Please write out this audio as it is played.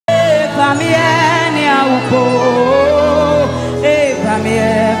famille, upo.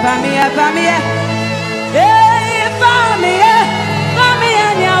 Famille, famille, famille.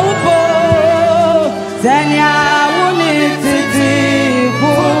 Famille, upo. Zenya unititi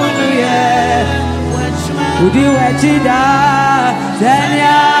funuye. Udi wechida.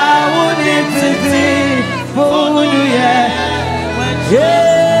 Zenya unititi funuye.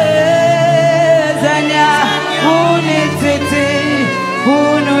 Zenya unititi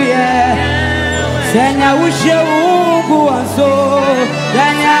funuye. Zenya ushe ugu anso.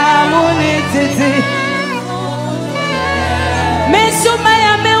 Zenya unititi.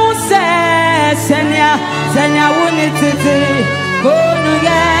 Mesumaya meuse. Zenya unititi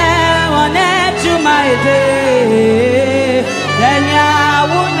funuye. Wanechuma ide. Zenya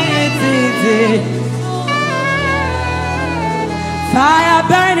unititi. Fire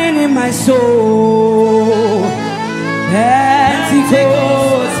burning in my soul.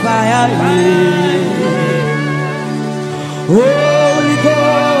 Pentecost fire. Holy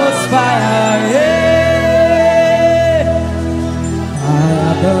Ghost fire.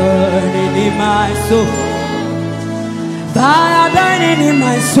 Fire burning in my soul. Fire burning in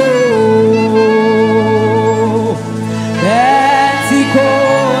my soul.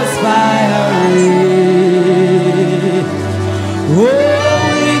 Pentecost fire.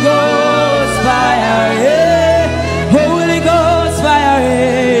 Holy Ghost fire, Holy Ghost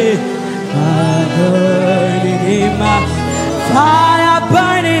fire, fire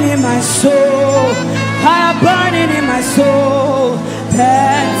burning in my soul, fire burning in my soul,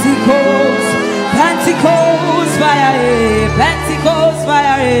 Pentecost, Pentecost fire, Pentecost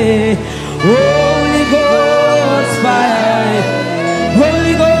fire, Holy Ghost fire,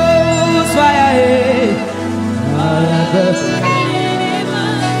 Holy Ghost fire,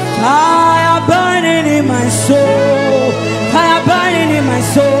 fire burning in my soul, fire burning in my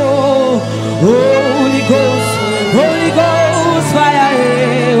soul, Holy Ghost, Holy Ghost fire,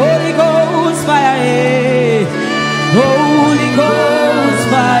 Holy Ghost fire, Holy Ghost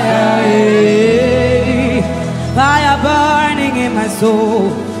fire, fire burning in my soul,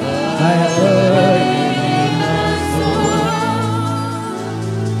 fire burning in my soul.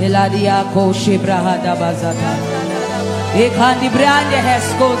 Eladia ko shibrahada bazata. Ekandi brande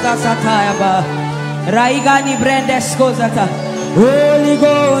heskoza satayaba. Raigani brande heskozata. Holy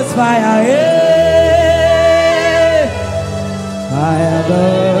Ghost fire. Fire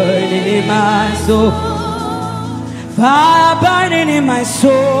burning in my soul. Fire burning in my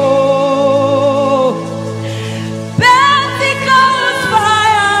soul. Pentecost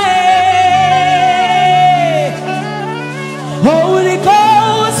fire. Holy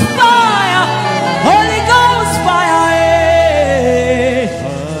Ghost fire. Holy Ghost fire.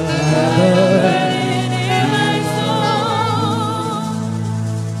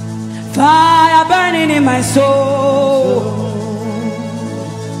 Fire burning in my soul.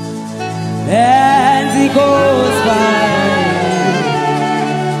 Pentecost fire.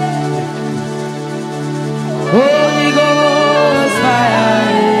 Holy Ghost fire.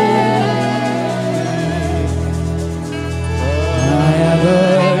 Fire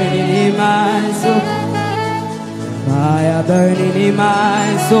burning in my soul. Fire burning in my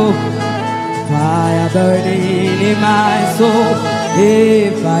soul. Fire burning in my soul. Hey,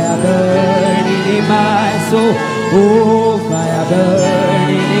 fire burning in my soul. Oh, fire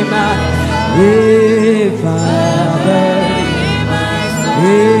burning in my soul. Hey, fire burning in my soul.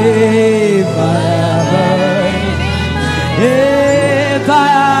 Hey, fire burning. Hey,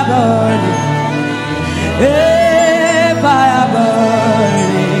 fire burning. Hey, fire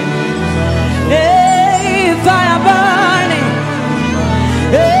burning. Hey, fire burning.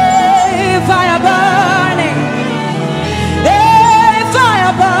 Hey, fire burning. Hey,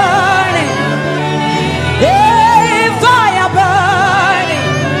 fire burning. Hey, fire burning.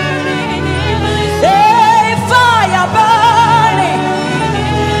 Hey, fire burning.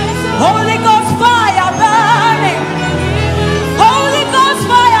 Holy Ghost fire burning. Holy Ghost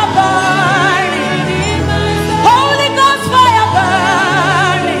fire burning. Holy Ghost fire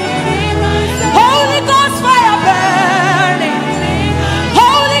burning. Holy Ghost fire burning.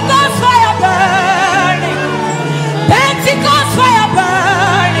 Holy Ghost fire burning. Pentecost fire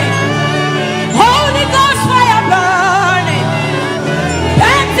burning. Holy Ghost fire burning.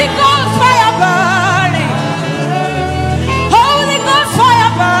 Pentecost fire burning. Holy Ghost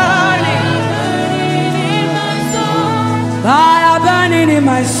fire burning. Fire burning in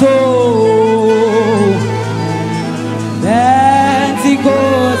my soul.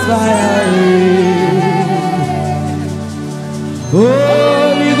 Pentecost fire.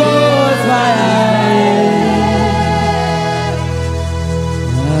 Holy Ghost fire.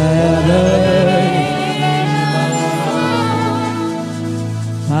 Fire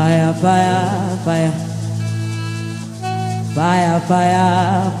fire, fire. Fire,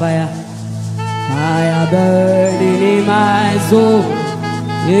 fire, fire. Fire burning in my soul.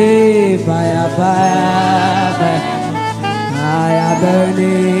 Yeah, fire, fire, fire. Fire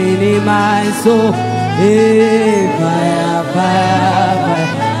burning in my soul. Yeah, fire, fire, fire.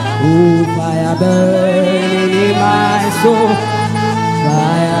 Oh, fire burning in my soul.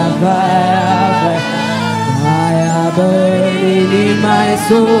 Fire, fire, fire. Fire burning in my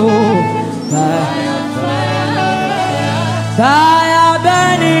soul. Fire, fire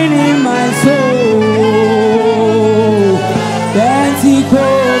burning in my soul.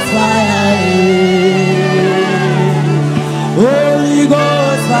 Pentecost fire, yeah. Holy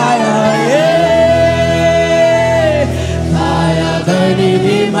Ghost fire, yeah. Fire burning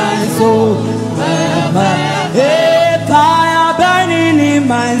in my soul. Fire, fire, yeah. Fire burning in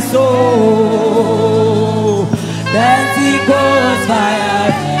my soul. Pentecost fire.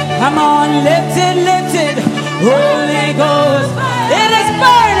 Come on, lift it, lift it. Holy Ghost, it is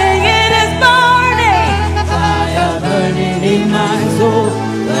burning, it is burning. Fire burning in my soul.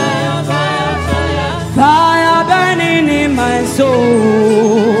 Fire, fire, fire. Fire burning in my soul.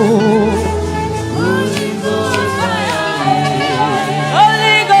 Holy Ghost fire.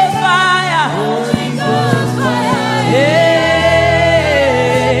 Holy Ghost fire. Holy Ghost fire. Yeah.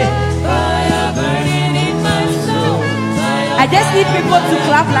 Fire burning in my soul. Fire, I just need people to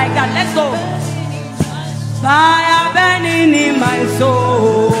clap like that. Let's go. Fire burning in my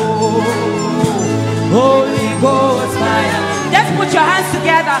soul. Holy Ghost fire. Just put your hands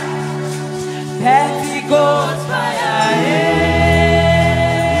together. Pentecost fire. Yeah.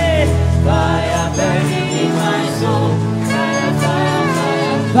 Fire burning in my soul. Fire, fire,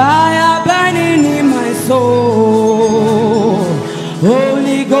 fire. Fire burning in my soul.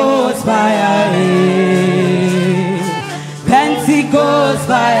 Holy Ghost fire. Yeah. Pentecost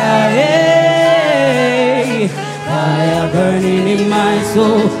fire. Yeah. Fire burning in my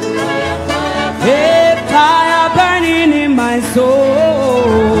soul. Hey, fire burning in my soul.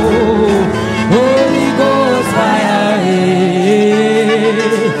 Holy Ghost fire. Hey,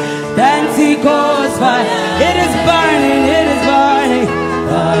 Pentecost fire. It is burning, it is burning.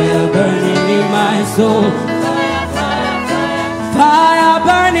 Fire burning in my soul. Fire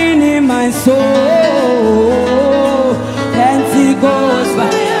burning in my soul. Pentecost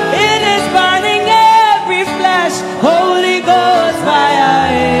fire. Holy Ghost fire,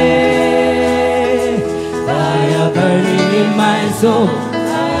 yeah. Fire burning in my soul.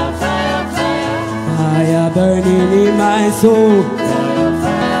 Fire, fire, fire. Fire burning in my soul. Fire,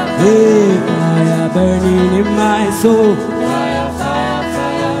 fire, fire. Yeah, fire burning in my soul. Fire, fire,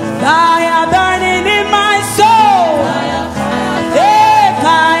 fire. Fire burning in my soul. Fire, fire, fire. Yeah,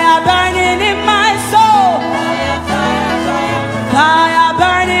 fire burning in my soul. Fire, fire, fire. Fire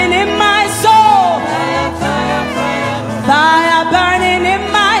burning in my soul. Fire burning in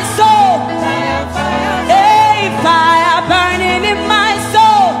my soul. Fire, fire, hey, fire burning in my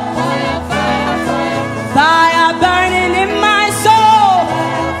soul. Fire, fire, fire. Fire burning in my soul.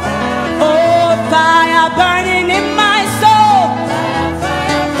 Oh, fire burning in my soul.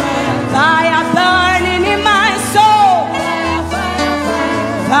 Fire burning in my soul.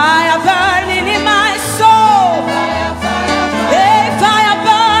 Fire burning in my soul. Hey, fire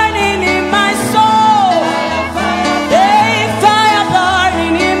burning in my soul.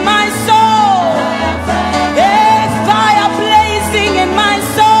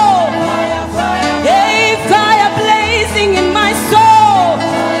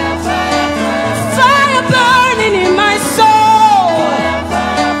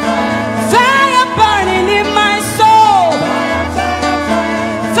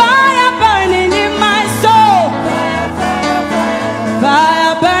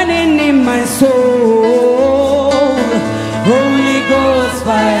 Holy Ghost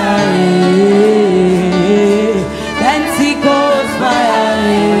fire, yeah. Pentecost fire,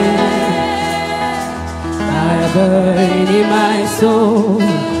 yeah. Fire burning in my soul.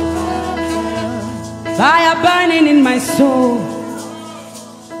 Fire burning in my soul.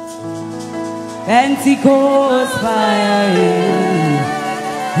 Pentecost fire,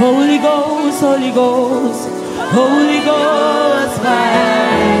 yeah. Holy Ghost, Holy Ghost, Holy Ghost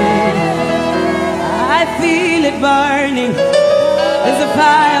fire, yeah. I feel it burning. There's a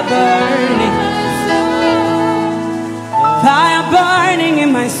fire burning. Fire burning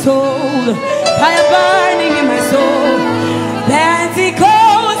in my soul. Fire burning in my soul.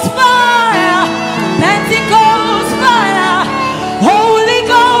 Pentecost fire. Pentecost fire. Holy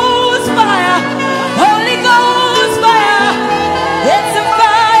Ghost fire. Holy Ghost fire. It's a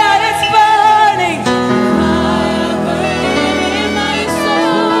fire. It's burning. Fire burning in my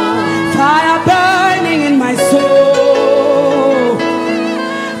soul.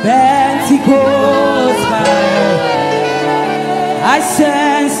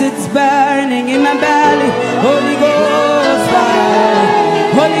 sense it's burning in my belly. Holy Ghost fire.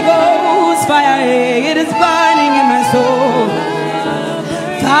 Holy Ghost fire. It is burning in my soul.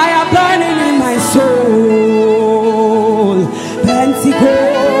 Fire burning in my soul.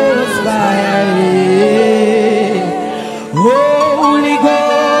 Pentecost fire. Holy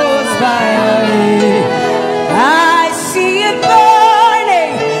Ghost fire. I see it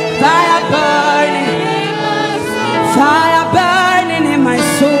burning. Fire burning. Fire burning in my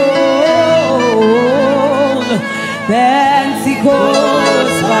soul.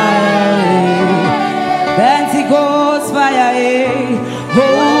 Pentecost fire. Pentecost fire.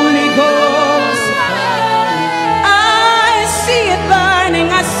 Holy Ghost. I see it burning.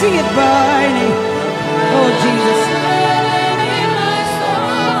 I see it burning. Oh Jesus.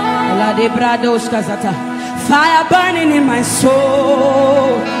 Fire burning in my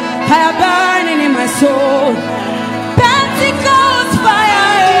soul. Fire burning in my soul. Pentecost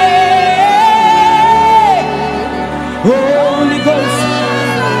fire. Holy Ghost.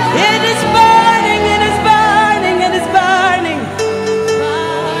 It is burning. It is burning. It is burning.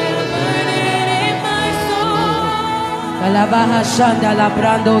 Fire burning in my soul. Kalabaha shanda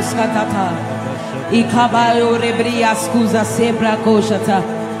labrando skatata. Ikabayo rebria scusa sebra koshata.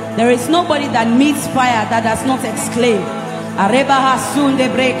 There is nobody that meets fire that does not exclaim. The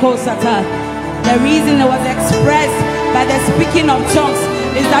reason it was expressed by the speaking of tongues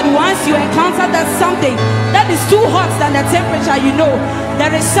is that once you encounter that something that is too hot than the temperature, you know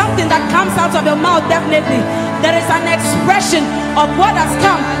there is something that comes out of your mouth. Definitely there is an expression of what has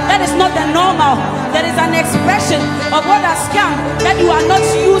come that is not the normal. There is an expression of what has come that you are not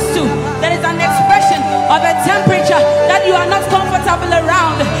used to. There is an expression of a temperature that you are not comfortable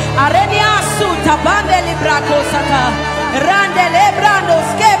around. Arenia su tabande librako sata rande lebrando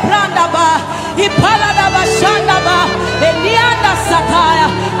ske branda ba ipala ba shanda ba elianda sataya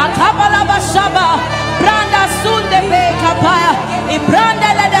akabala ba shaba branda sunde be kapaya ibranda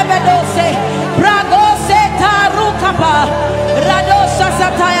le de bedose bragose tarukapa radosha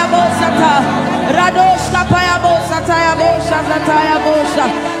sataya bosata radosh kapaya bosata bosha sataya bosha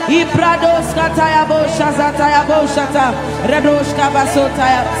ibrados kataya bosha sataya boshata radosh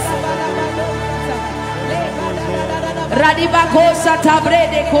kabasotaya Radiba kosa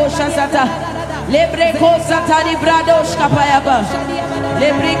tabrede kosha sata lebre kosa tari bradosh kapayaba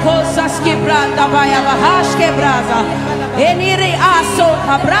lebre kosa skibranda bayaba hashke braza eniri aso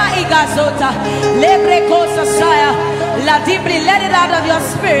kabra igazota lebre kosa saya la dibri, let it out of your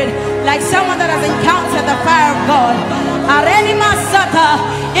spirit like someone that has encountered the fire of God. Areni masata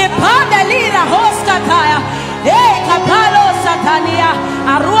ipadelira hoskataya kapalo satania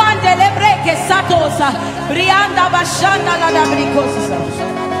aruande lebreke satosa brianda bashanda la dabrikosa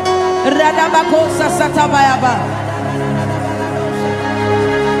radabakosa satabayaba.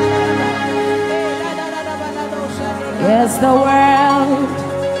 Yes, the world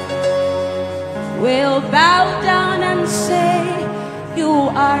will bow down and say you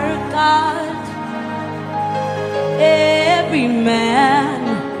are God. Every man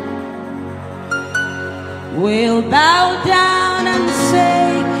will bow down and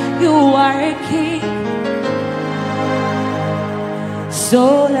say you are a king.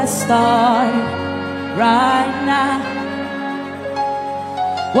 So let's start right now.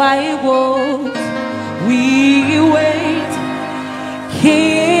 Why won't we wait?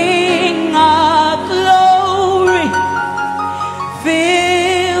 King of glory,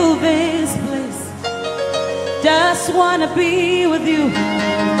 fill this place. Just wanna be with you.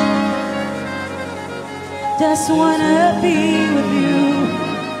 Just wanna be with you.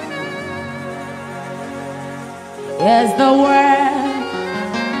 Yes, the world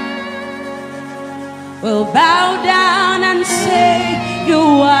will bow down and say you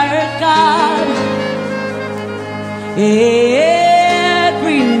are God.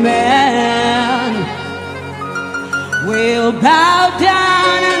 Every man will bow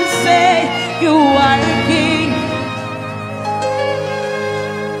down and say you are king.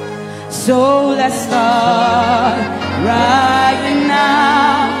 So let's start right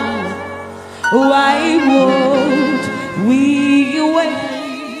now. Why won't we wait?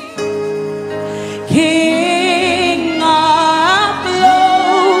 King of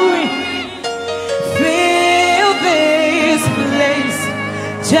glory, fill this place.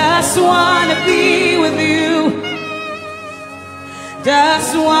 Just wanna be with you.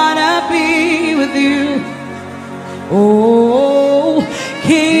 Just wanna be with you. Oh,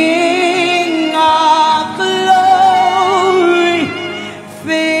 King of glory,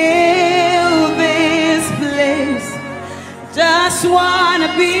 fill this place. Just wanna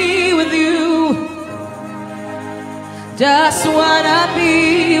be with you. Just wanna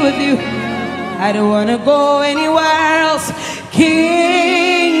be with you. I don't wanna go anywhere else.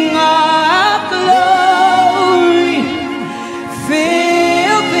 King of glory,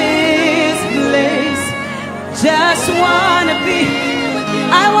 fill this place. Just wanna be.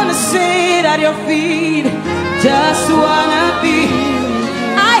 I wanna sit at your feet. Just wanna be.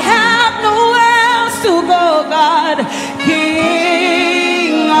 I have nowhere else to go, God.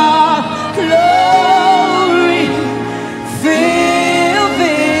 King of glory, fill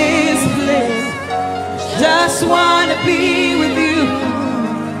this place. Just wanna be with you.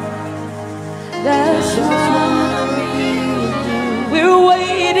 Just wanna be with you. We're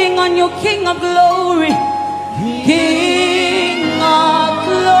waiting on your King of glory. King of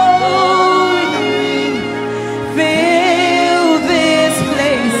glory, fill this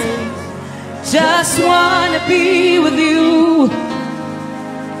place. Just wanna be with you.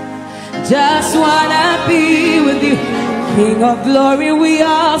 Just wanna be with you. King of glory, we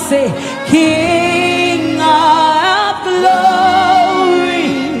all say, King of glory,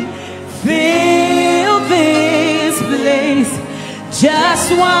 fill this place. Just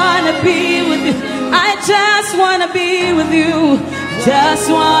wanna be with you. I just wanna be with you. Just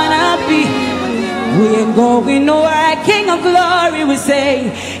wanna be. We ain't going nowhere. King of glory, we say,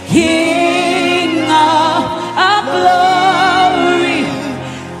 King of glory,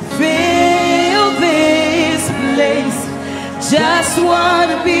 fill this place. Just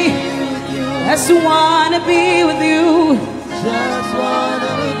wanna be. Just wanna be with you. Just wanna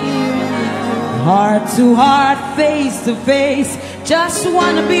be with you. Heart to heart, face to face. Just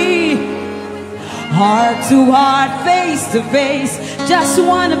wanna be. Heart to heart, face to face. Just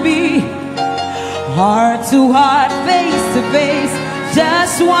wanna be. Heart to heart, face to face.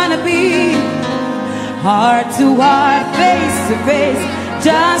 Just wanna be. Heart to heart, face to face.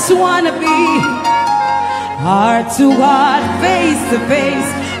 Just wanna be. Heart to heart, face to face.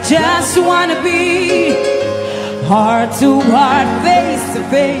 Just wanna be. Heart to heart, face to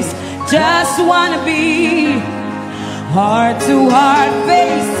face. Just wanna be. Heart to heart,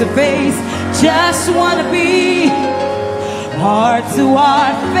 face to face. Just wanna be. Heart to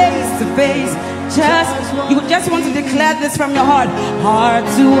heart, face to face. You just want to declare this from your heart. Heart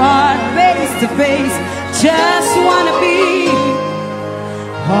to heart, face to face. Just wanna be.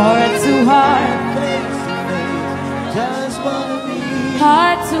 Heart to heart, face to face. Just wanna be.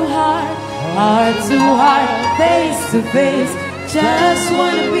 Heart to heart, face to face. Just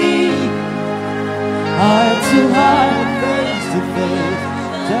wanna be. Heart to heart, face to face.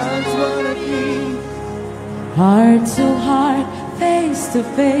 Just wanna be. Heart to heart, face to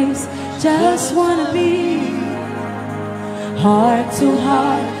face. Just wanna be. Heart to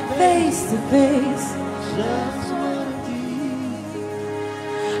heart, face to face. Just wanna be.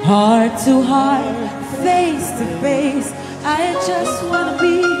 Heart to heart, face to face. I just wanna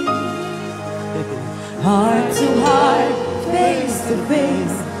be. Heart to heart, face to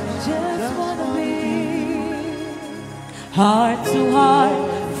face. Just wanna be. Heart to heart,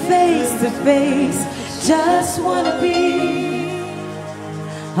 face to face. Just wanna be.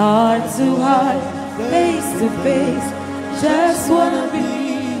 Heart to heart, face to face. Just wanna be.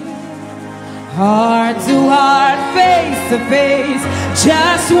 Heart to heart, face to face.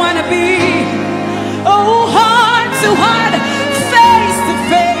 Just wanna be. Oh, heart to heart, face to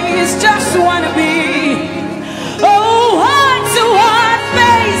face. Just wanna be. Oh, heart to heart,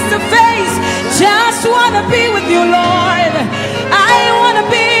 face to face. Just wanna be with you, Lord. I wanna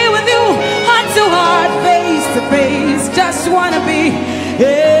be with you. Heart to heart, face to face. Just wanna be.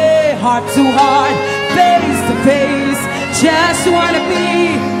 Hey, heart to heart, face to face. Just wanna be.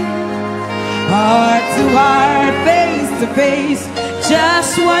 Heart to heart, face to face.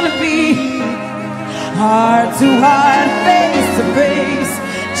 Just wanna be. Heart to heart, face to face.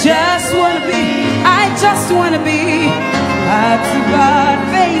 Just wanna be. I just wanna be. Heart to heart,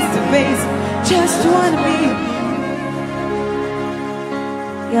 face to face. Just wanna be.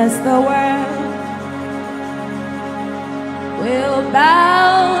 Yes, the world will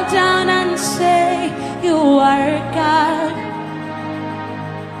bow down and say you are God.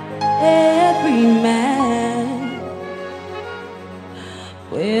 Every man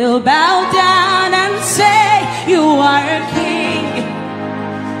will bow down and say you are King.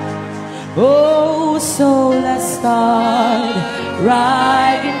 Oh, so let's start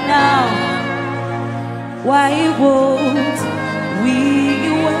right now. Why won't we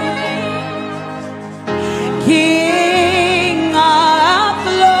wait? King of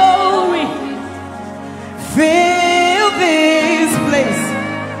glory, fill this place.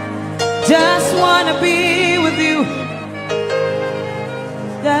 Just wanna be with you.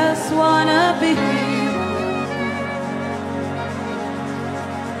 Just wanna be.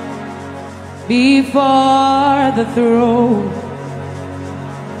 before the throne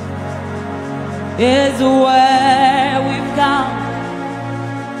is where we've come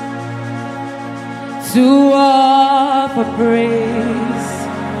to offer praise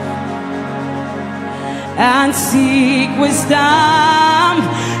and seek wisdom.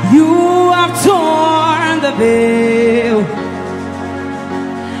 You have torn the veil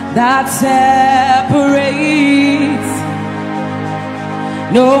that separates.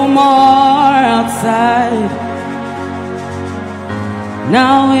 No more outside,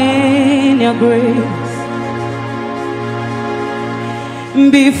 now in your grace.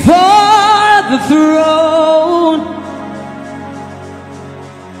 Before the throne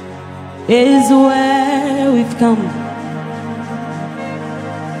is where we've come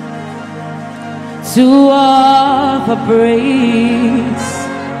to offer praise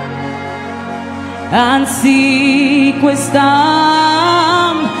and seek wisdom.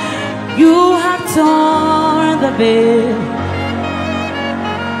 You have torn the veil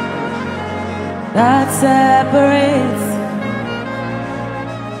that separates.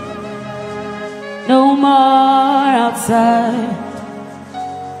 No more outside,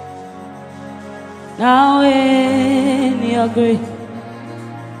 now in your grace.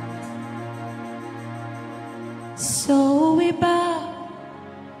 So we bow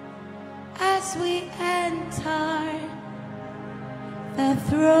as we enter the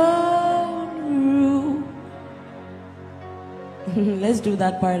throne room. Let's do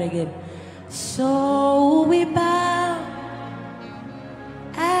that part again. So we bow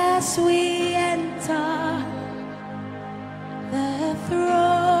as we enter the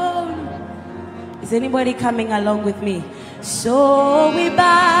throne. Is anybody coming along with me? So we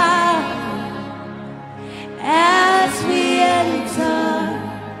bow as we enter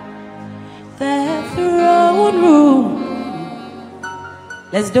the throne room.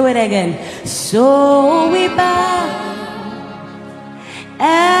 Let's do it again. So we bow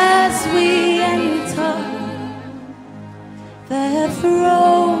as we enter the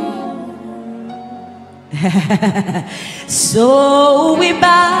throne. So we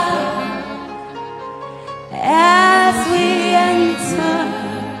bow as we enter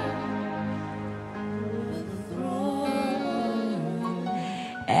the throne,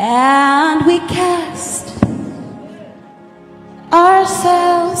 and we cast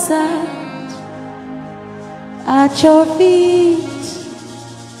ourselves at your feet.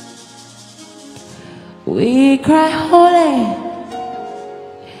 We cry, holy,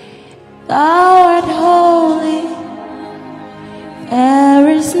 thou art holy. There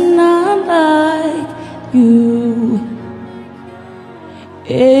is none like you.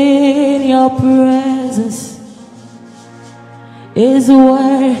 In your presence is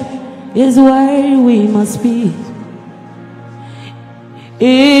where we must be.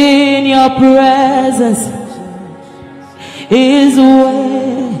 In your presence is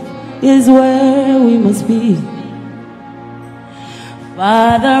where we must be.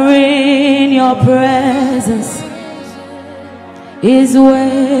 Father, in your presence is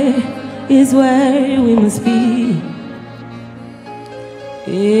where we must be.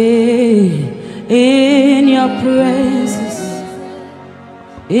 In your presence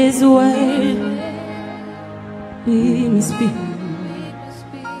is where we must be.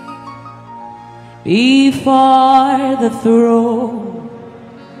 Before the throne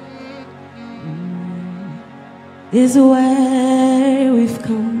is where we've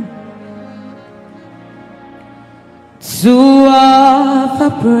come to offer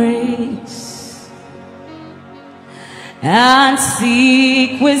praise and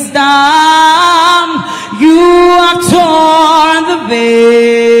seek wisdom. You have torn the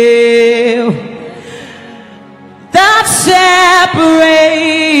veil that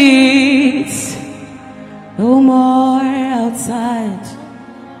separates. No more outside,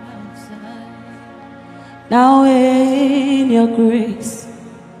 now in your grace.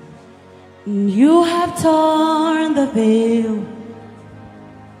 You have torn the veil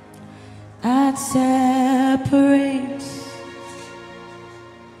that separates.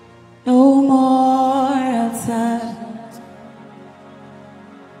 No more outside,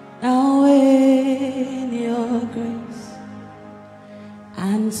 now in your grace.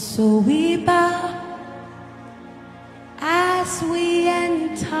 And so we bow as we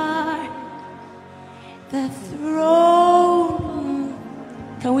enter the throne.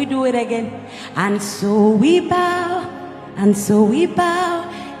 Can we do it again? And so we bow,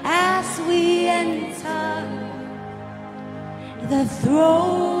 as we enter the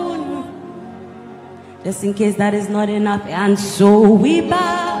throne. Just in case that is not enough. And so we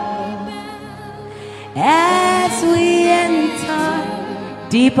bow as we enter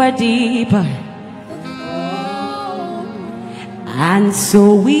deeper, deeper. And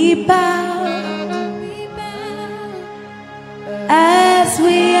so we bow as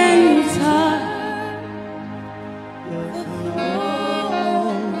we enter.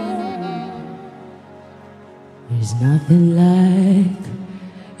 There's nothing like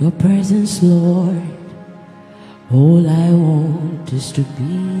your presence, Lord. All I want is to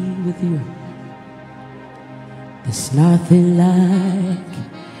be with you. There's nothing like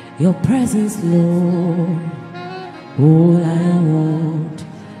your presence, Lord. All I want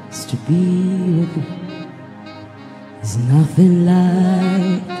is to be with you. There's nothing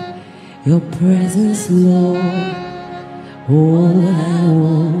like your presence, Lord. All I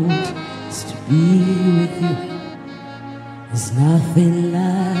want is to be with you. There's nothing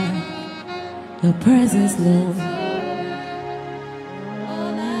like your presence, Lord.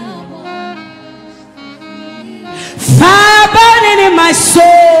 Fire burning in my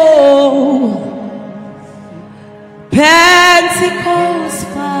soul, Pentecost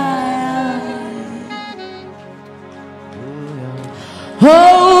fire,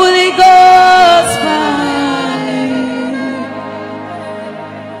 Holy Ghost fire,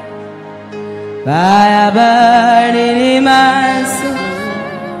 fire burning in my soul.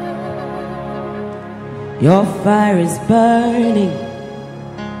 Your fire is burning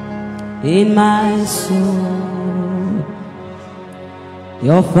in my soul.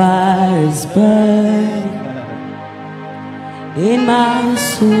 Your fire is burning in my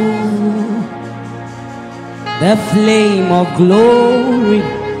soul. The flame of glory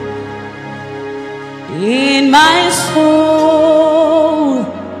in my soul.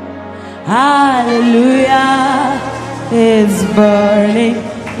 Hallelujah is burning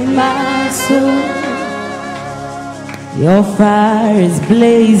in my soul. Your fire is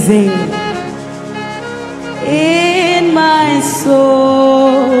blazing in my soul.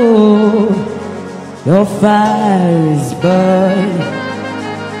 Your fire is burning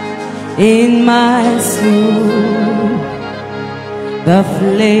in my soul. The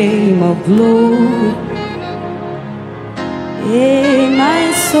flame of glory in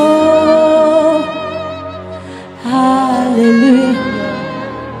my soul. Hallelujah.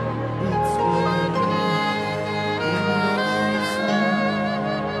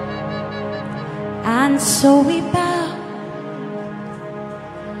 And so we bow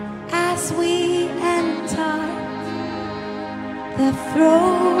as we enter the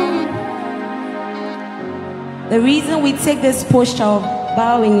throne. The reason we take this posture of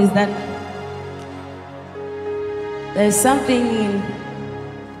bowing is that there's something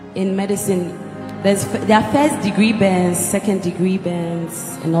in medicine. There are first degree burns, second degree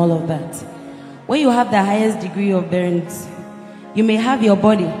burns, and all of that. When you have the highest degree of burns, you may have your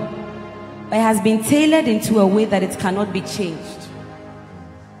body, but it has been tailored into a way that it cannot be changed.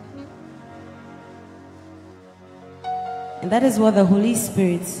 And that is what the Holy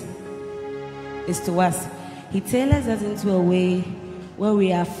Spirit is to us. He tailors us into a way where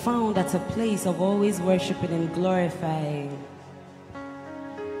we are found at a place of always worshiping and glorifying.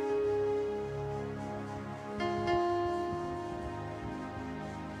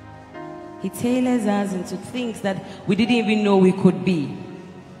 He tailors us into things that we didn't even know we could be.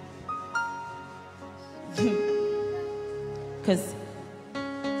 Because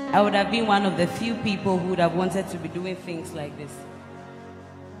I would have been one of the few people who would have wanted to be doing things like this.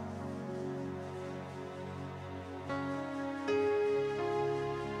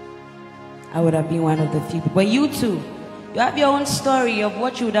 I would have been one of the few people. But you too, you have your own story of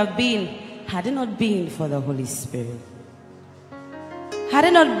what you would have been had it not been for the Holy Spirit. Had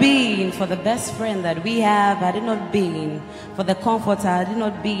it not been for the best friend that we have, had it not been for the comforter, had it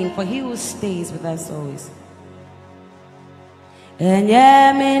not been for He who stays with us always.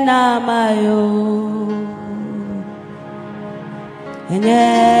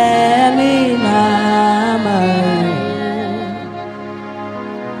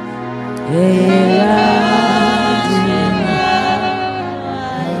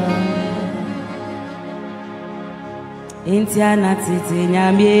 Intiana titi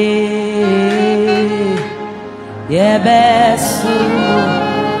nyamye yebesu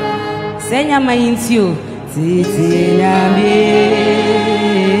senyama intio titi nyamye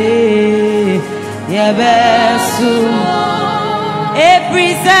yebesu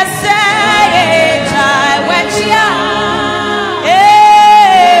ebrisa say chai wechia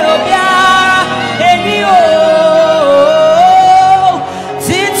obia enio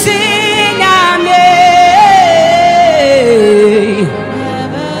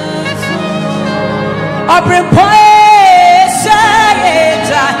Open poesa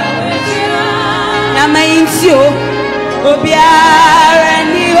eta na mainsio obiara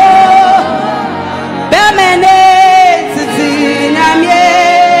ni o bemene titi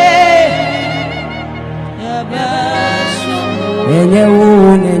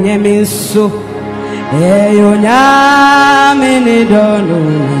nyemiso eyo nyame ni dono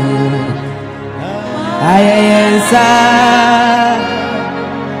ayensa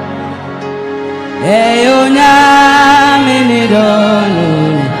eyo nyame ni dono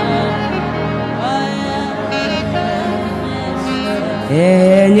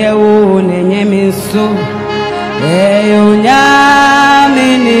enyewo ne nyemiso eyo nyame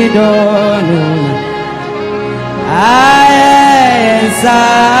ni dono ayensa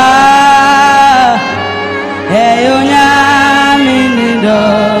eyo nyame ni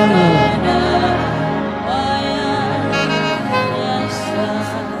dono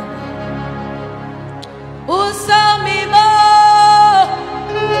usomimo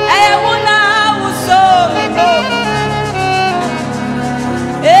ewuna usomimo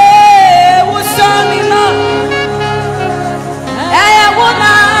usomimo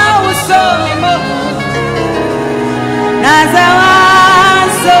ewuna usomimo nazawa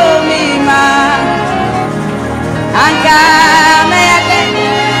somima ankame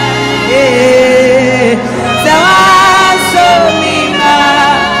zawa somima.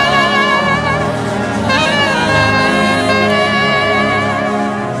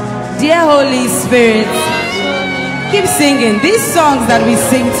 Dear Holy Spirit, keep singing these songs that we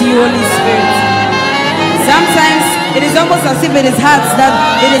sing to you, Holy Spirit. Sometimes it is almost as if it is hard, that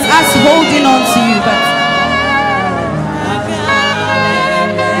it is us holding on to you, but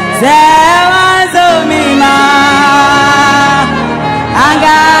Zawazomima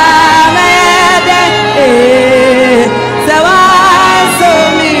Angamede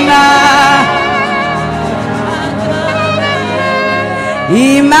Zawazomima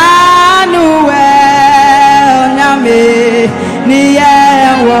Emmanuel Nyame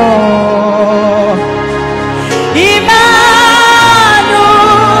Niyewo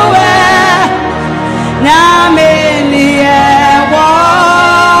Emmanuel Nyame Niyewo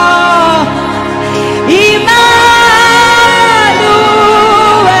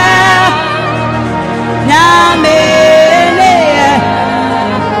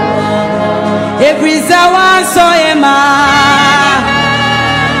Everyone saw him,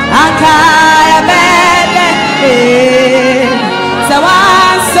 Ankaya bede,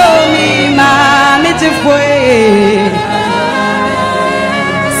 Sawan saw me, Mitifwe,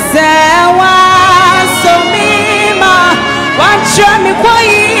 Sawan saw me, one show me boy,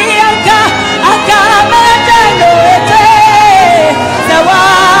 Aka bede no ete,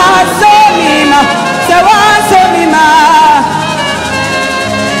 Sawan saw me, Sawan saw me,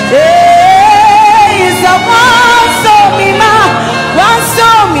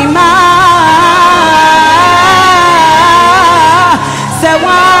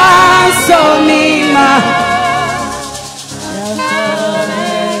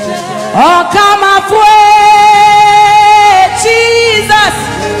 oh, come up with Jesus.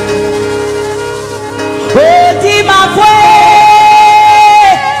 Oh, come up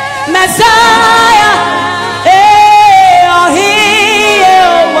with Messiah. Eh, oh, he,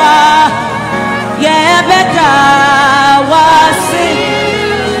 oh, yeah, better was it.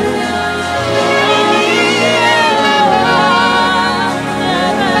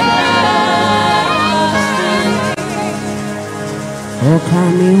 Oh,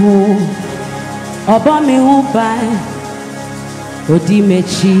 come home. Oba me hu bai odi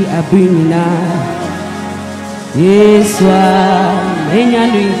mechi abrimina Yeswa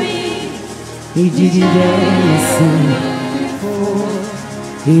enyanu ijidide esi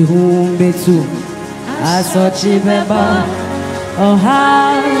ihun betu asochi beba oha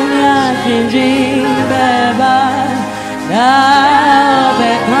ya jinji beba da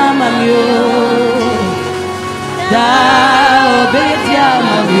be kama myo da obetia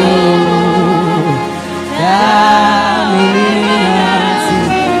myo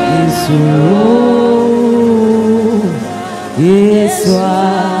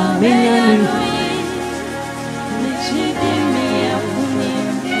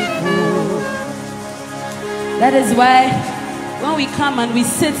That is why when we come and we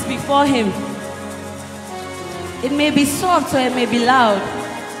sit before him, it may be soft or it may be loud,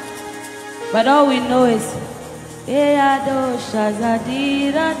 but all we know is Eado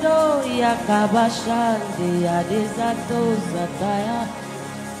shazadira do yakabashande adezato zataya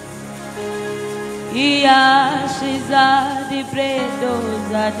Iya shiza di bredo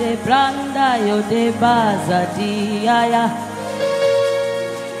za de branda yo de baza di aya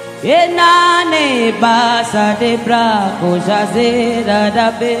Enane basa de brako jazera da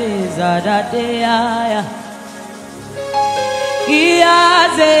beza da de aya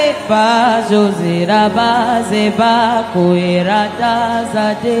Iaze ba jozera ba zeba koera da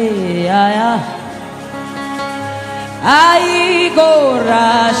zade aya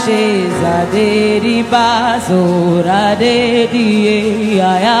Aigora sheza de basura de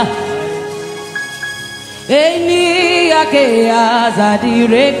aya. Eni ake azadi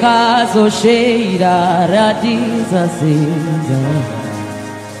reka so sheira radiza seza.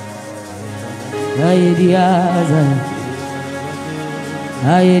 Aidiaza.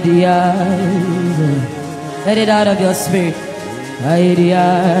 Let it out of your spirit.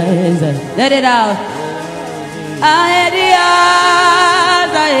 Let it out.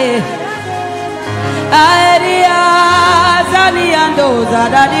 Niandoza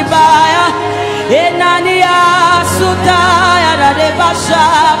da di baya. Enania sutaya da de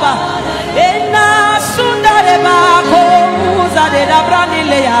bashaba. Ena sunda de bako uza de da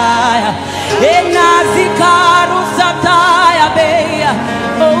branileya. Ena zikaru sataya beya.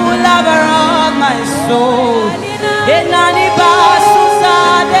 Oh, lover of my soul. Enani basu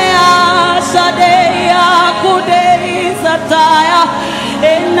sadea sadea kudei sataya.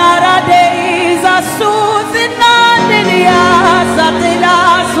 Enara dei zasuzina delia satela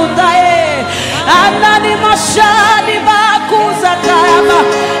sutae. Anani mashadi baku sataya.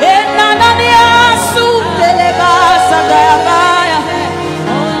 Enani asu deleba sataya.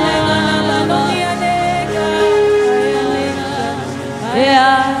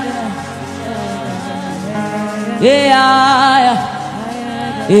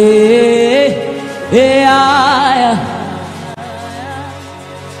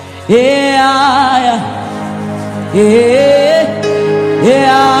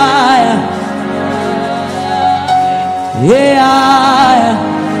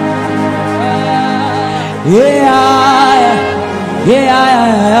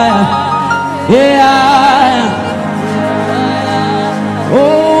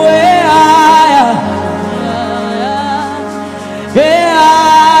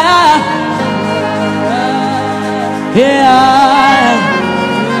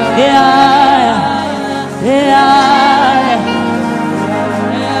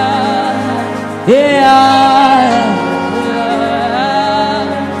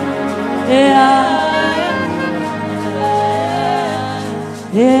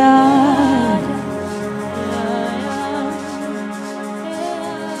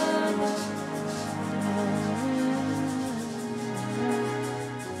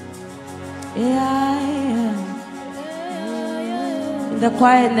 In the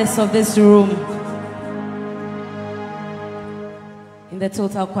quietness of this room, in the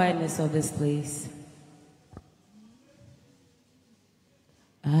total quietness of this place,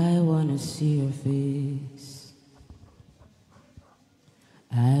 I want to see your face.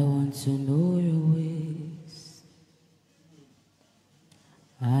 I want to know your ways.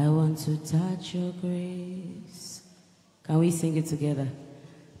 I want to touch your grace. Can we sing it together?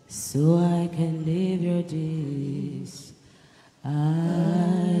 So I can live your days. I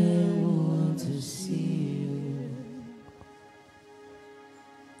want to see you.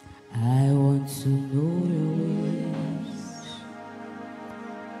 I want to know your ways.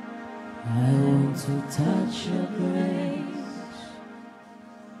 I want to touch your grace.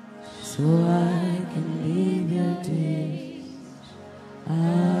 So I can live your days.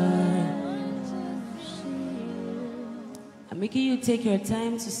 I'm making you take your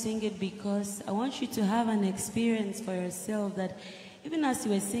time to sing it because I want you to have an experience for yourself that even as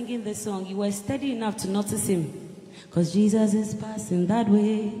you were singing this song, you were steady enough to notice him. Because Jesus is passing that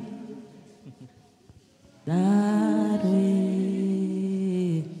way. That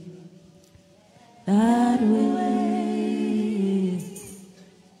way. That way.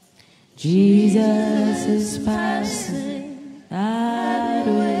 Jesus is passing that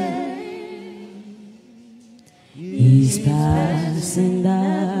way. He's passing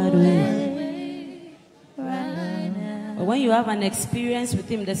that way. But when you have an experience with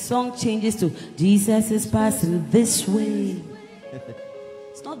him, the song changes to Jesus is passing this way.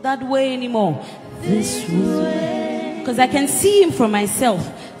 It's not that way anymore. This way. Because I can see him for myself.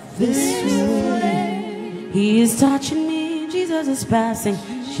 This way. He is touching me. Jesus is passing.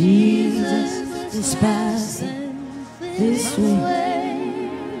 Jesus is passing this way.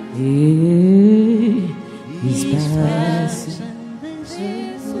 He's passing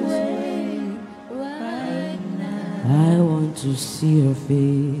this way right now. I want to see your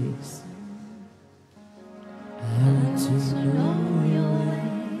face. I want to know your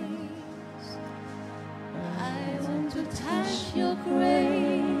ways. I want to touch your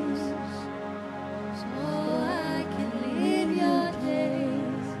grace, so I can live your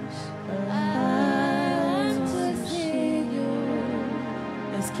days. I want to see you.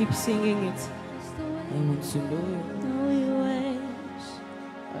 Let's keep singing it. I want to know your ways.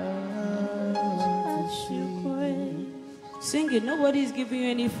 Touch your grace. Sing it. Nobody's giving you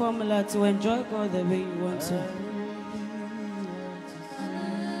any formula to enjoy God the way you want to.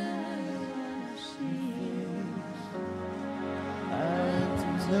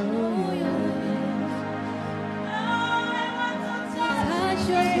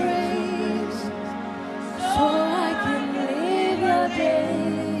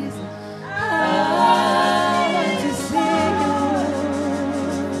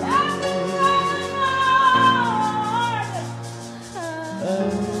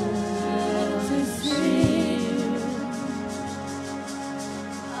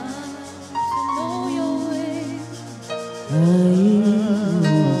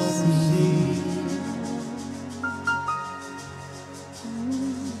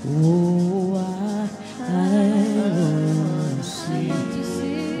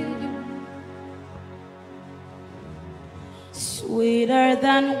 Sweeter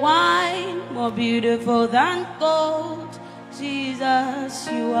than wine, more beautiful than gold, Jesus,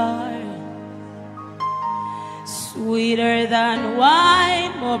 you are. Sweeter than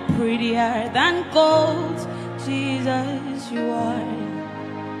wine, more prettier than gold, Jesus, you are.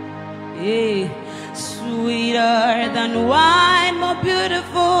 Yeah. Sweeter than wine, more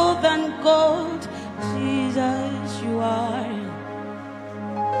beautiful than gold, Jesus, you are.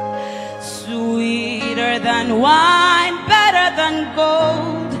 Sweeter than wine, better than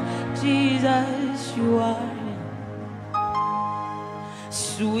gold, Jesus, you are.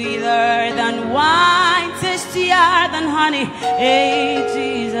 Sweeter than wine, tastier than honey, hey,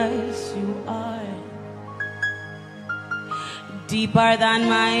 Jesus, you are. Deeper than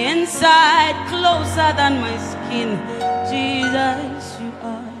my inside, closer than my skin, Jesus, you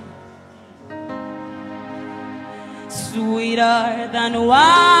are. Sweeter than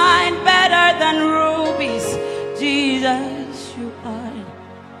wine, better than rubies, Jesus, you are.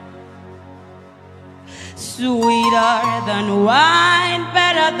 Sweeter than wine,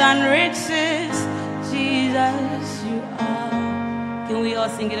 better than riches, Jesus, you are. Can we all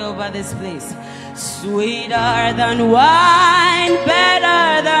sing it over this place? Sweeter than wine,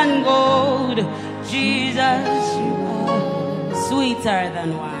 better than gold, Jesus, you are. Sweeter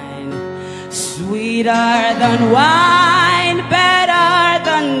than wine. Sweeter than wine, better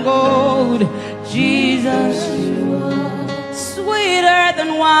than gold, Jesus, you are. Sweeter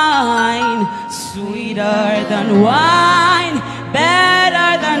than wine, sweeter than wine,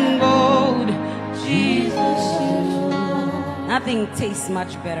 better than gold, Jesus, you are. Nothing tastes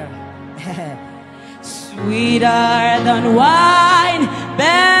much better. Sweeter than wine,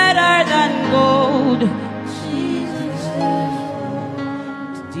 better than gold,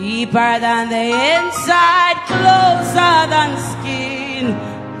 deeper than the inside, closer than skin,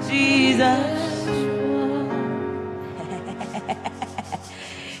 Jesus.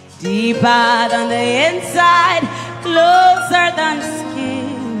 Deeper than the inside, closer than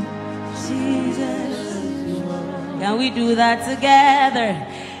skin, Jesus. Can we do that together?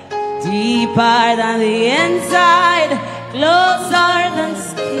 Deeper than the inside, closer than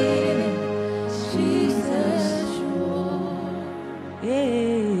skin, Jesus. Yeah.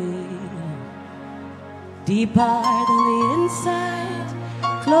 Deeper than the inside,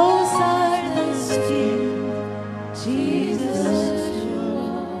 closer than skin, Jesus.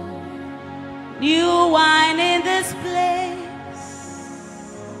 New wine in this place,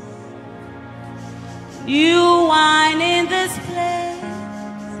 new wine in this place,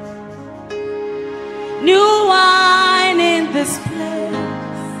 new wine in this place.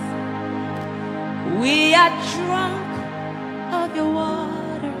 We are drunk of your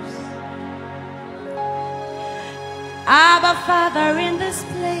waters, Abba Father in this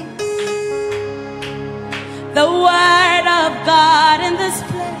place, the Word of God in this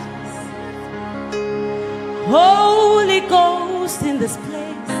place, Holy Ghost in this place.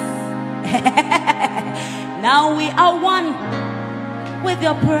 Now we are one with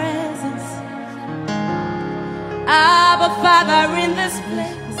your presence, Abba Father in this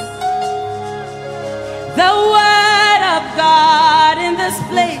place, the Word of God in this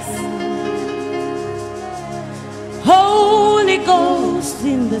place, Holy Ghost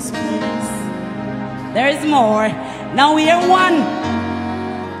in this place. There is more. Now we are one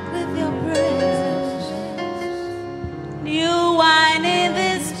with your presence. New wine in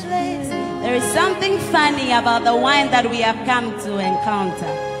this place. There is something funny about the wine that we have come to encounter.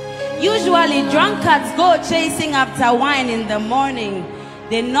 Usually drunkards go chasing after wine in the morning.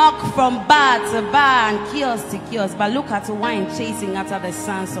 They knock from bar to bar and kiosk to kiosk. But look at wine chasing after the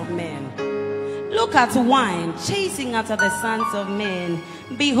sons of men. Look at wine chasing after the sons of men.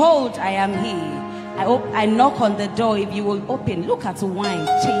 Behold, I am he. I knock on the door. If you will open, look at wine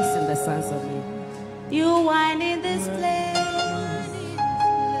chasing the sons of men. You wine in this place.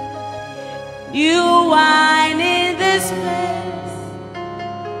 You wine in this place.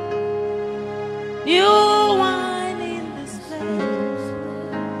 You wine in this place.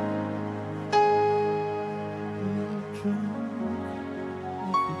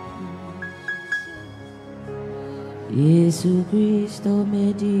 Yesu Cristo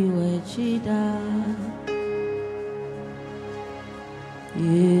mediwe chida.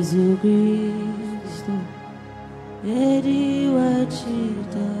 Yesu Cristo mediwe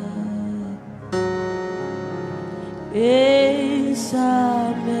chida.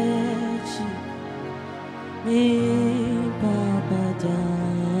 Esa mechi mi babada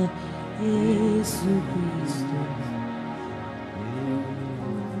Yesu Cristo.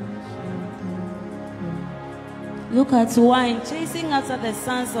 Look at wine chasing after the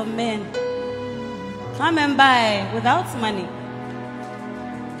sons of men. Come and buy without money.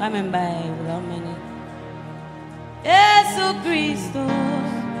 Come and buy without money. Yesu Cristo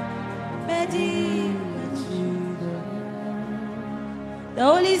mediwe. The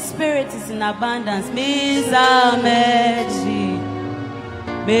Holy Spirit is in abundance. Mizamechi,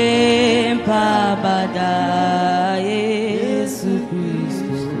 Bempabada, Yesu Cristo,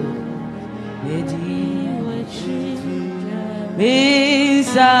 Mediwechi,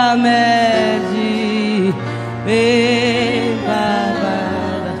 Mizamechi, Bempabada,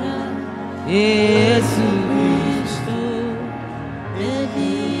 Yesu Cristo,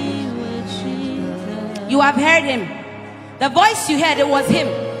 Mediwechi. You have heard him. The voice you heard, it was him.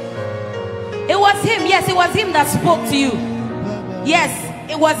 It was him. Yes, it was him that spoke to you. Yes,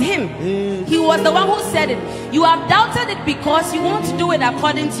 it was him. He was the one who said it. You have doubted it because you want to do it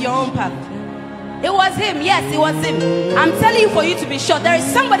according to your own path. It was him. Yes, it was him. I'm telling you for you to be sure. There is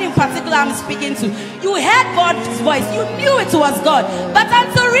somebody in particular I'm speaking to. You heard God's voice. You knew it was God. But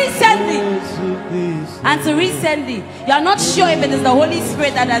until recently, you are not sure if it is the Holy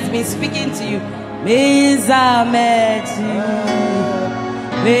Spirit that has been speaking to you. Mizameti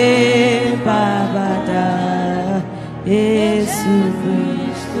me babada Yesu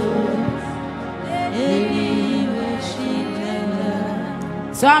Cristo.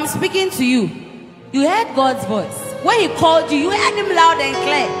 So I'm speaking to you. You heard God's voice. When he called you, you heard him loud and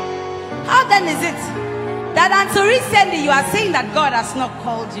clear. How then is it that until recently you are saying that God has not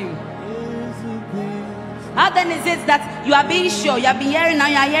called you? How then is it that you are being sure? You have been hearing, now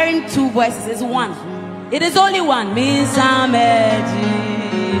you are hearing two voices. It's one. It is only one. Misameji,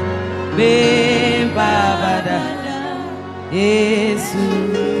 Bempabada, Yesu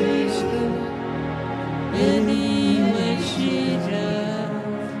Cristo, Mediwechida.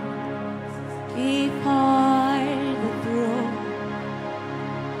 Before the throne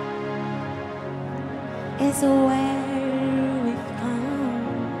is where we've come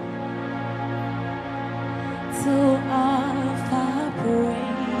to offer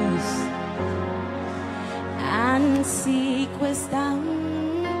praise and seek wisdom.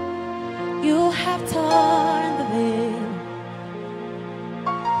 You have torn the veil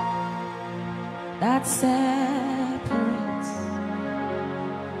that separates.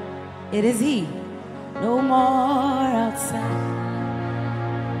 It is he, no more outside.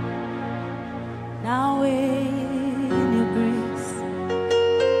 Now in your grace.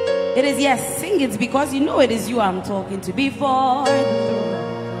 It is, yes, sing it because you know it is you I'm talking to. Before the throne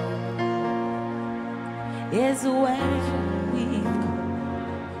is where we've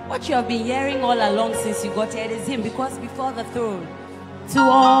come. What you have been hearing all along since you got here, it is him, because before the throne to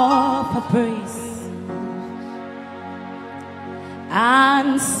offer praise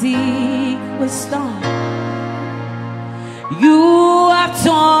and seek wisdom. You have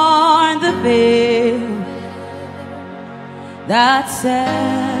torn the veil that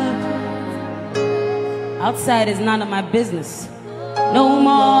separates. Outside is none of my business. No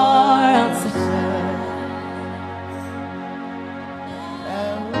more outside.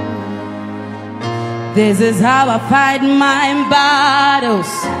 This is how I fight my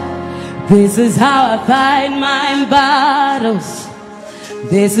battles. This is how I fight my battles.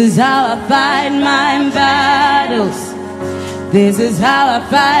 This is how I fight my battles. This is how I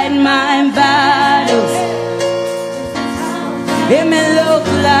fight my battles. It may look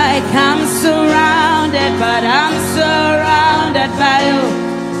like I'm surrounded, but I'm surrounded by you.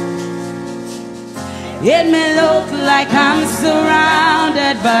 It may look like I'm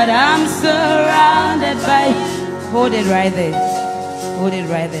surrounded, but I'm surrounded by you. Hold it right there. Hold it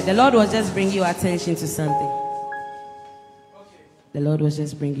right there. The Lord was just bringing your attention to something. The Lord was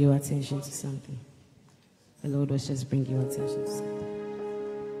just bringing your attention to something. The Lord was just bringing your attention to something.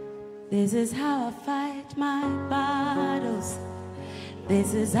 This is how I fight my battles.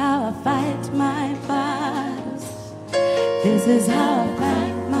 This is how I fight my battles. This is how I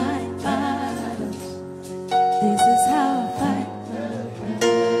fight my battles.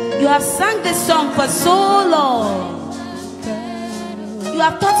 You have sung this song for so long. You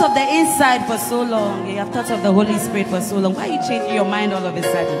have thought of the inside for so long. You have thought of the Holy Spirit for so long. Why are you changing your mind all of a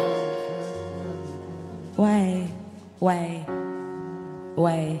sudden? Why?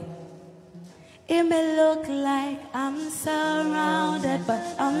 It may look like I'm surrounded, but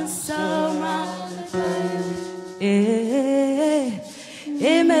I'm surrounded by you.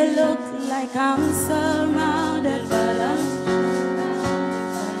 It may look like I'm surrounded, but I'm surrounded.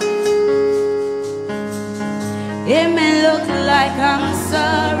 It may look like I'm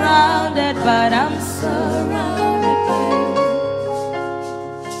surrounded, but I'm surrounded by you.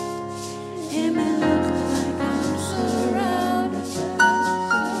 It may look like I'm surrounded, but I'm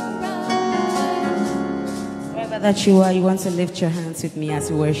surrounded. Wherever that you are, you want to lift your hands with me as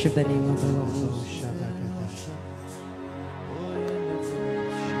we worship the name of the Lord.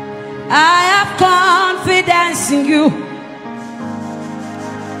 I have confidence in you,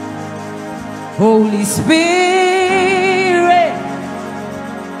 Holy Spirit.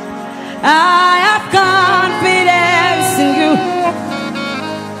 I have confidence in you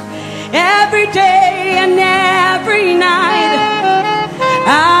every day and every night.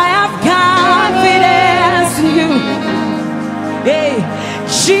 I have confidence in you, hey,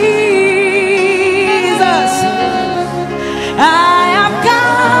 Jesus. I have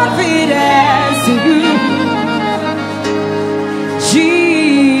confidence in you,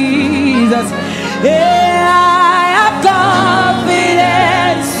 Jesus. Yeah, I have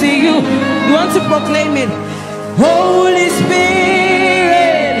confidence in you. You want to proclaim it? Holy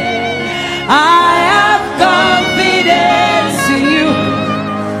Spirit, I have confidence in you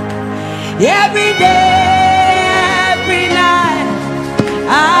every day, every night.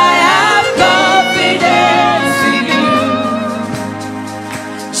 I have confidence in you,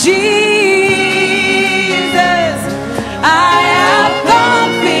 Jesus. I have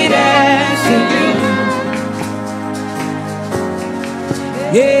confidence in you.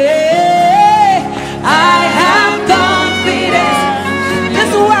 Yeah, I have confidence.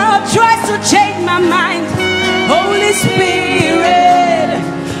 This world tries to change my mind. Holy Spirit,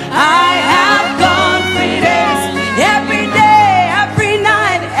 I have confidence every day, every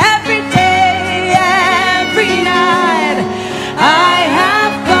night, every day, every night. I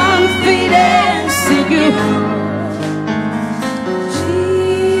have confidence in you.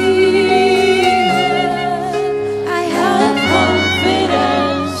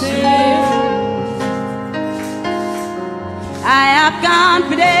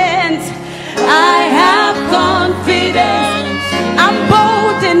 Confidence, I have confidence. I'm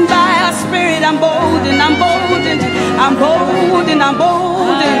boldened by our spirit. I'm boldened, I'm boldened, I'm boldened, I'm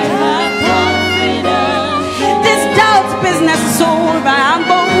boldened. This doubt business is over. I'm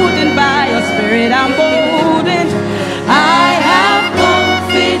boldened by your spirit. I'm boldened. I have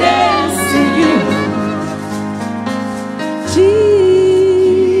confidence in you,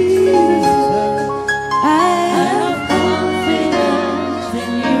 Jesus. I have confidence in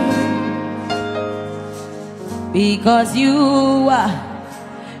you because you're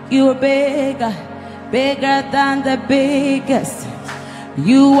bigger, bigger than the biggest.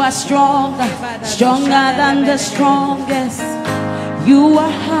 You are stronger, stronger than the strongest. You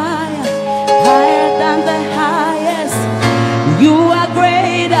are higher, higher than the highest. You are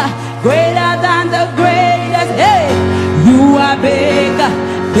greater, greater than the greatest. Hey, you are bigger,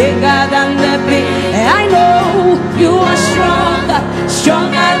 bigger than the big. I know you are stronger,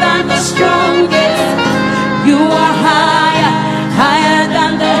 stronger than the strongest. You are higher, higher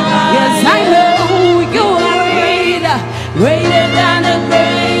than the. Yes, I know you are greater, greater than the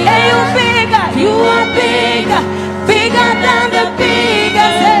great. Hey, you bigger, you are bigger, bigger than the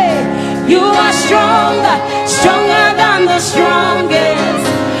biggest. Hey, you are stronger, stronger than the strongest.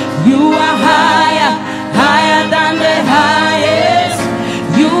 You are higher, higher than the highest.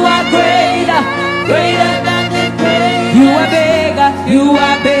 You are greater, greater than the great. You are bigger, you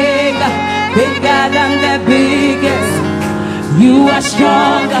are bigger, bigger than the biggest. You are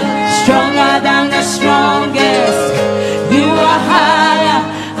stronger, stronger than the strongest. You are higher,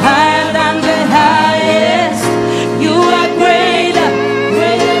 higher than the highest. You are greater,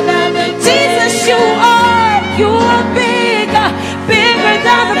 greater than the Jesus. You are bigger, bigger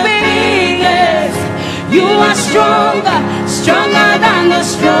than the biggest. You are stronger, stronger than the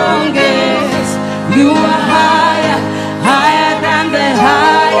strongest. You are higher, higher than the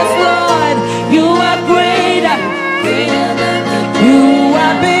highest, Lord. You are greater, greater than the. You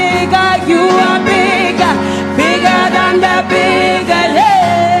are bigger, you are bigger, bigger than the biggest.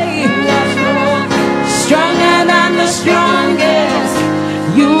 Hey, stronger than the strongest.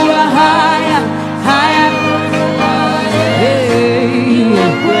 You are higher, higher. Hey, you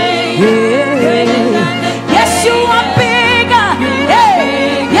are greater.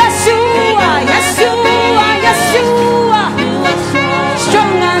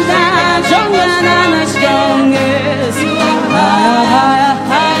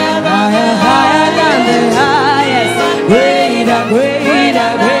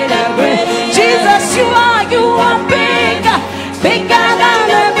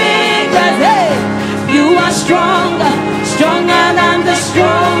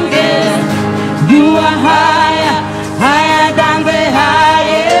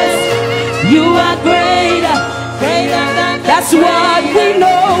 That's what we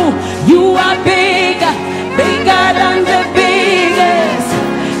know. You are bigger, bigger than the biggest.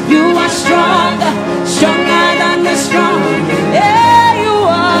 You are stronger, stronger than the strong. Yeah, you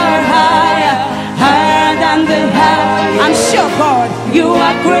are higher, higher than the high. I'm sure, God, you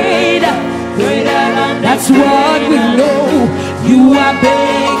are greater, greater than. That's what we know. You are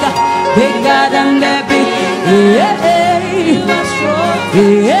bigger, bigger than the big. Yeah, you are strong.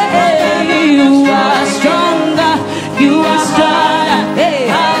 Yeah, you are stronger. You are stronger. Hey.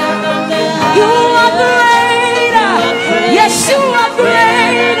 You are greater. Yes, you are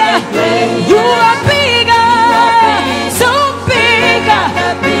greater. You are bigger. So bigger.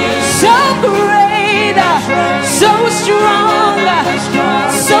 So greater. So stronger.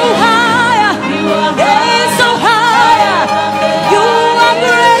 So higher. Hey, so higher. You are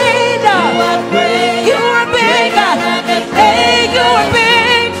greater. You are bigger. Hey, you are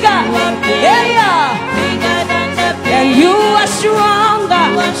bigger. Yeah. And you are stronger.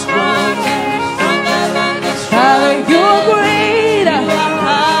 Father, you are greater.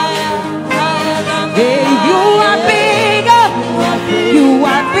 Hey, you are bigger. You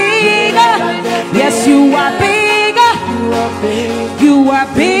are bigger. Yes, you are bigger. You are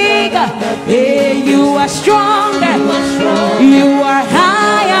bigger. Hey, you are stronger. You are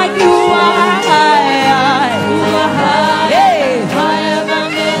higher. You are higher. Hey,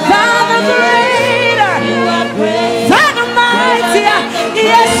 Father, greater. Father, mightier.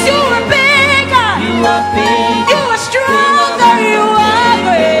 Yes, you are bigger. You are stronger. You are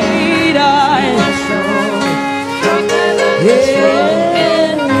greater.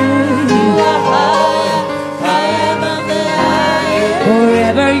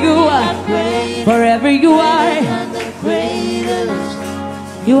 Forever you are. Forever you are.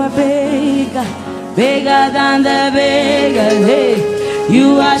 You are bigger, bigger than the biggest. Hey,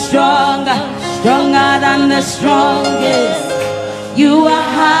 you are stronger, stronger than the strongest. You are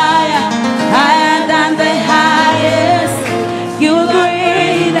higher, higher than the highest. You are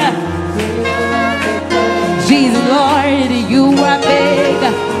greater. Jesus, Lord, you are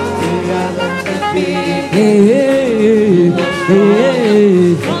bigger. Hey, hey, hey, hey,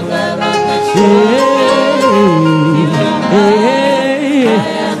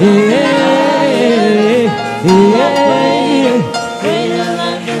 hey, hey.